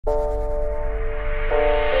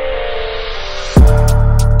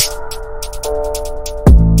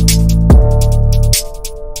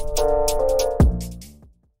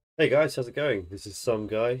Hey guys, how's it going? This is Some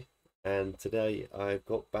Guy, and today I've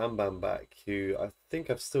got Bam Bam back, who I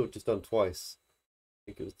think I've still just done twice. I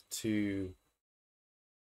think it was two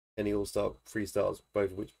Any All-Star freestyles,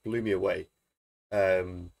 both of which blew me away.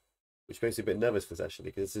 Which makes me a bit nervous for this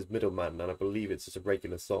actually, because this is Middleman, and I believe it's just a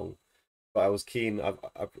regular song. But I was keen. I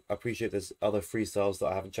appreciate there's other freestyles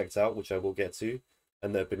that I haven't checked out, which I will get to,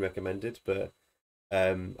 and that have been recommended. But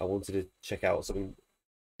I wanted to check out something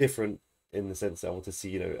different, in the sense that I want to see,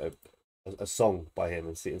 you know, a song by him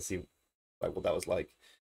and see like what that was like.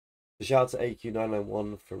 So shout out to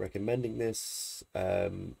AQ991 for recommending this.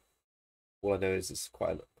 All I know is it's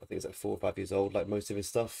I think it's like 4 or 5 years old, like most of his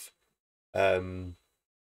stuff. I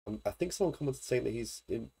think someone commented saying that he's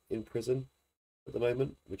in prison at the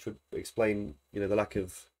moment, which would explain, you know, the lack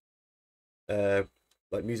of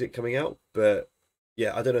like music coming out. But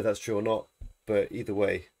yeah, I don't know if that's true or not, but either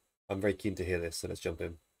way, I'm very keen to hear this, so let's jump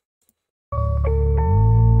in.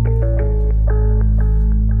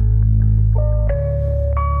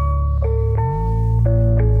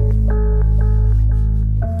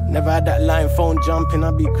 Never had that line phone jumping,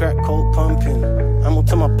 I be crack coke pumping. I'm on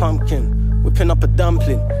to my pumpkin, whipping up a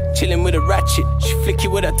dumpling. Chilling with a ratchet, she flick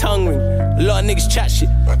you with her tongue ring. A lot of niggas chat shit,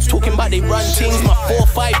 talking about they run things. My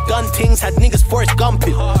 4-5 gun things had niggas Forrest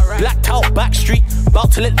Gumping. Blacked out back street,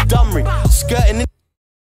 about to let the dumb ring. Skirting in.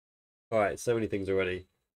 Alright, so many things already.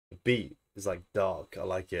 The beat is like dark, I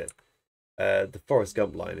like it. The Forrest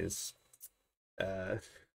Gump line is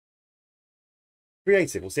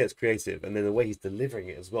creative. We'll say it's creative, and then the way he's delivering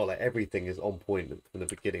it as well, like everything is on point from the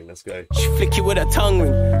beginning. Let's go. She flick you with her tongue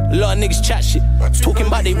ring. A lot of niggas chat shit, talking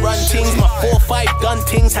about they run things. My 4-5 gun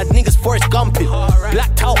things had niggas Forrest Gumping.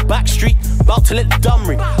 Blacked out back street, about to let the dumb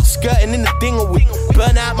ring. Skirting in the dinglery,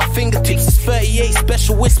 burn out my fingertips. It's 38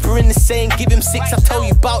 special whispering the saying, give him 6. I tell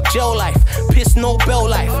you about jail life, piss no bell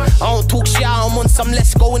life. I don't talk shit, I'm on some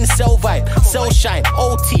let's go in the cell vibe. Cell shine,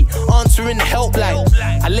 OT, answering the helpline.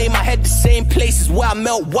 I lay my head the same places where I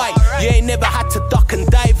melt white. You ain't never had to duck and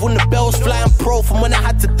dive when the bells fly. I'm pro from when I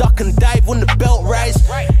had to duck and dive when the belt rise.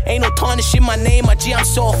 Ain't no tarnish in my name, my G, I'm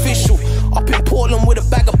so official. Up in Portland with a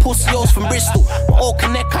bag of pussy-os from Bristol. My old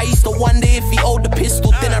connect, I used to wonder if he owed the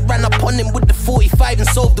pistol. Then I ran up on him with the 45 and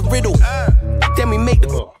solved the riddle. Then we make the...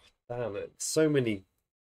 Oh, damn it. So many...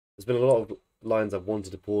 There's been a lot of lines I've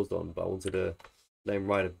wanted to pause on, but I wanted to let him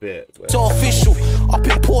ride a bit. So official. Up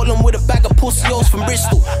in Portland with a bag of pussy-os from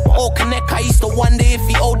Bristol. My old connect, I used to wonder if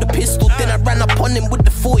he owed the pistol. Then I ran up on him with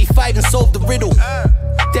the 45 and solved the riddle.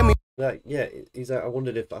 Then we... Like, yeah, he's like, I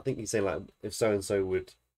wondered if... I think he's saying, like, if so-and-so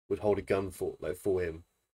would hold a gun for him.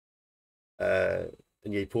 And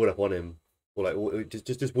yeah, he pulled up on him. Or like,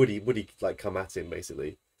 just would he like come at him,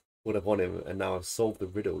 basically. Pulled up on him, and now I've solved the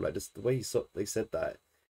riddle. Like, just the way they said that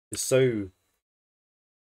is so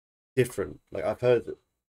different. Like, I've heard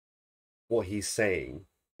what he's saying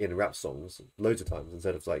in rap songs loads of times,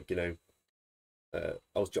 instead of like, you know,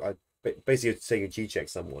 I basically saying a G-check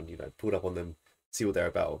someone, you know, pulled up on them, see what they're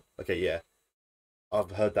about. Okay, yeah,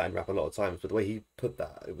 I've heard that in rap a lot of times, but the way he put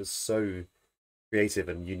that, it was so creative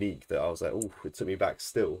and unique that I was like, oh, it took me back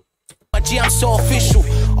still. My G, I'm so official.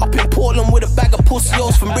 Up in Portland with a bag of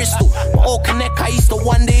pussy-os from Bristol. My old connect, I used to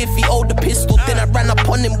wonder if he owed the pistol. Then I ran up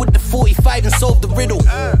on him with the 45 and solved the riddle.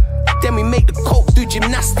 Then we make the coke do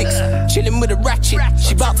gymnastics. Chilling with a ratchet,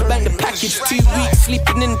 she bout to bang the package. 2 weeks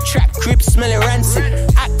sleeping in the trap crib, smelling rancid.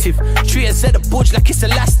 Active, treat us at the budge like it's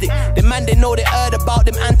elastic. The man, they know they heard about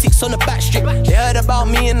them antics on the back strip. They heard about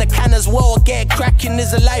me in the can as well. I get cracking,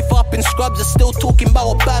 there's a life up in scrubs. Are still talking about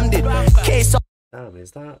what Bam did. Case up. Damn,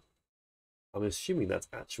 is that... I'm assuming that's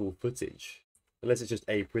actual footage. Unless it's just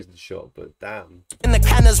a prison shot, but damn. In the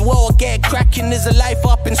can as well, I get cracking. There's a life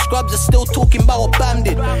up in scrubs. Are still talking about what Bam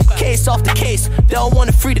did. Case after case, they don't want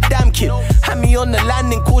to free the damn kid. Had me on the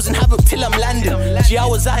landing, causing havoc till I'm landing. G, I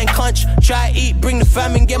was out in country, try to eat, bring the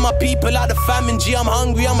famine, get my people out of famine. G, I'm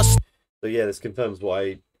hungry, I'm a... So yeah, this confirms what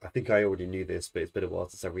I think I already knew this, but it's been a while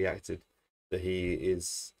since I reacted. That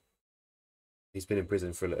he's been in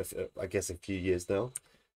prison for, I guess, a few years now.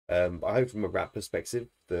 I hope from a rap perspective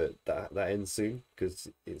that ends soon, because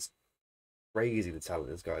it's crazy the talent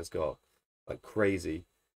this guy's got, like crazy.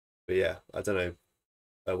 But yeah, I don't know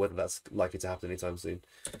whether that's likely to happen anytime soon.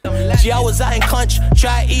 G, I was out in country,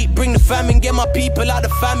 try to eat, bring the famine, get my people out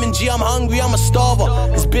of famine. G, I'm hungry, I'm a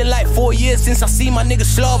starver. It's been like 4 years since I see my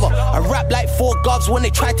niggas slaughter. I rap like 4 gobs when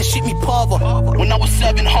they tried to shit me parva. When I was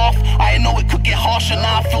 7 half, I didn't know it could get harsher.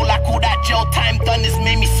 Now I feel like all that jail time done this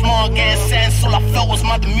made me smart, getting sense. All I felt was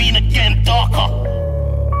my demeanor getting darker.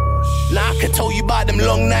 Now I Could tell you about them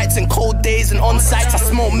long nights and cold days and on sites. I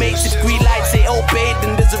smoke mates if green lights say obeyed.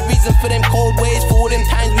 Then there's a reason for them cold ways. For all them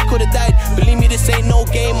times we could've died. Believe me, this ain't no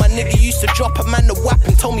game. My nigga used to drop a man the whap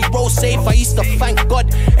and tell me roll safe. I used to thank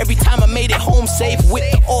God every time I made it home safe. Whip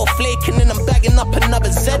the oil flake and then I'm bagging up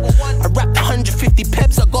another Z. I wrapped 150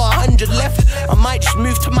 peps, I got 100 left. I might just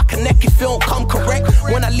move to my connect if it don't come correct.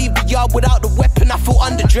 When I leave the yard without the weapon, I feel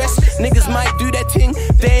underdressed. Niggas might do their thing,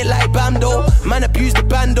 they ain't like Bando. Man abuse the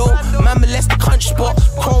bando, man molest the country spot.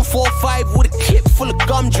 Chrome 4-5 with a clip full of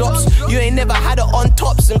gumdrops. You ain't never had it on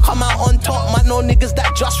tops and come out on top. Man, no niggas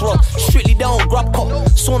that just rock. Strictly down, grub cop.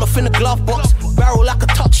 Sawn off in the glove box. Barrel like a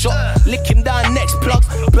tuck shot. Lick him down, next plug.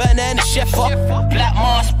 Burner and the chef up. Black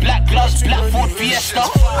mask, black gloves, black Ford Fiesta.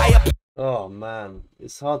 Oh man,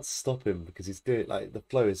 it's hard to stop him because he's doing, like, the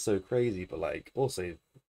flow is so crazy, but like also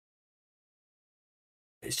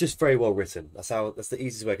it's just very well written. That's the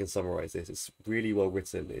easiest way I can summarize this. It's really well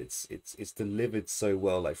written. It's delivered so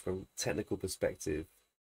well, like from a technical perspective,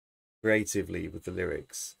 creatively with the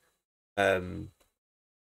lyrics. Yeah,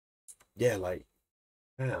 like,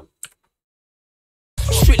 damn.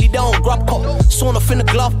 Strictly down, grub cop. Sawn off in the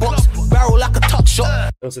glove box. Barrel like a tuck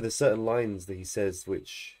shot. Also, there's certain lines that he says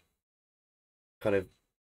which kind of,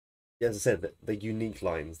 yeah, as I said, that the unique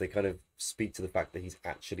lines, they kind of speak to the fact that he's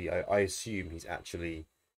actually, I assume he's actually,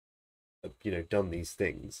 you know, done these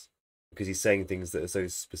things, because he's saying things that are so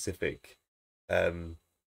specific. That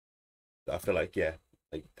I feel like, yeah,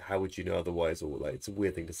 like, how would you know otherwise? Or like, it's a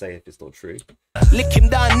weird thing to say if it's not true. Lick him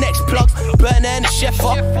down, next plug. Burner and the chef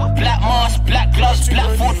up. Black mask, black gloves,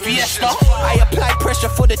 black Ford Fiesta. I apply pressure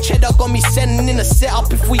for the cheddar. Got me sending in a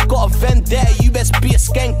setup. If we got a vendetta, you best be a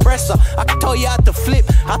skank presser. I can tell you how to flip,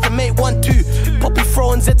 how to make 1-2. Poppy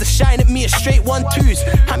throwing Z to shine at me a straight 1-2s.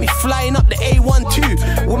 Had me flying up the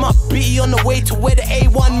A12 with my B on the way to where the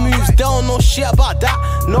A1 moves. They don't know shit about that.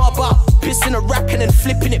 Know about pissing a rack and then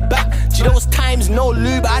flipping it back. Gee, those times no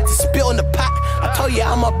lube, I had to spit on the pack. I tell you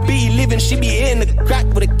how my B living, she be hitting the crack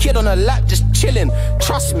with a kid on her lap, just chilling.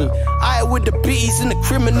 Trust me, I with the bees and the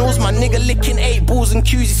criminals. My nigga licking 8 balls and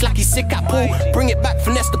Q's, it's like he's sick at pool. Bring it back,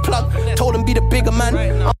 finesse the plug, told him be the bigger man.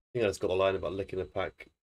 I think I just got the line about licking a pack,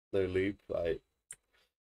 no lube. Like,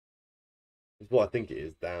 it's what I think it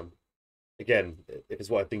is. Damn. Again, if it's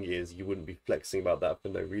what I think it is, you wouldn't be flexing about that for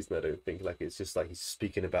no reason. I don't think. Like, it's just like he's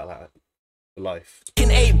speaking about that life.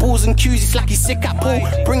 8 balls and Q's, it's like he's sick at pool.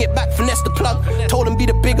 Bring it back, finesse the plug, told him be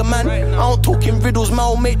the bigger man. I don't talking riddles, man,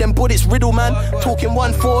 I'll make them bullets riddle, man. Talking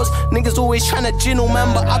 1-4s, niggas always trying to jinnle,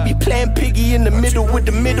 man. But I be playing piggy in the middle with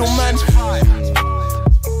the middle man.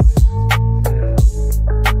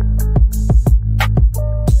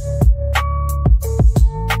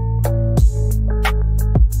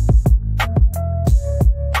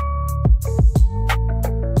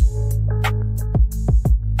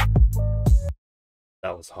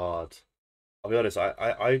 That was hard. I'll be honest,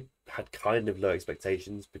 I had kind of low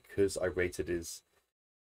expectations because I rated his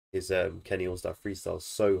Kenny All Star freestyle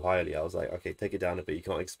so highly. I was like, okay, take it down a bit. You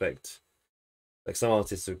can't expect, like, some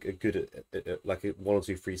artists are good at like 1 or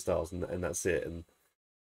 2 freestyles and that's it. And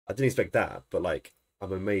I didn't expect that, but like,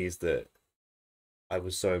 I'm amazed that I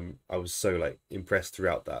was so like impressed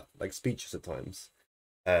throughout that, like speeches at times.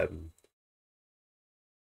 Yeah,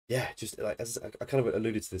 just like, as I kind of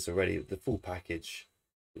alluded to this already, the full package.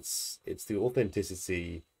 It's the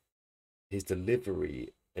authenticity, his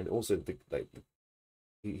delivery, and also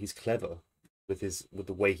he's clever with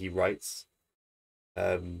the way he writes.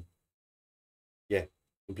 Yeah,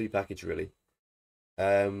 complete package really.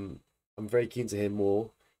 I'm very keen to hear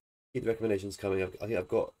more. Keep the recommendations coming. I think I've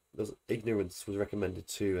got, there's Ignorance was recommended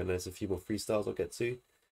too, and there's a few more freestyles I'll get to.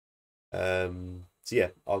 So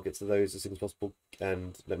yeah, I'll get to those as soon as possible,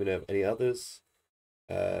 and let me know of any others.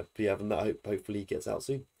 But yeah, other than that, hopefully he gets out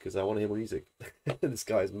soon, because I want to hear more music. This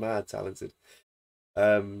guy is mad talented.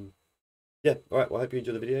 Yeah, alright, well, I hope you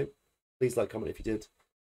enjoyed the video. Please like, comment if you did.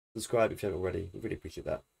 Subscribe if you haven't already. We really appreciate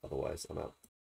that. Otherwise, I'm out.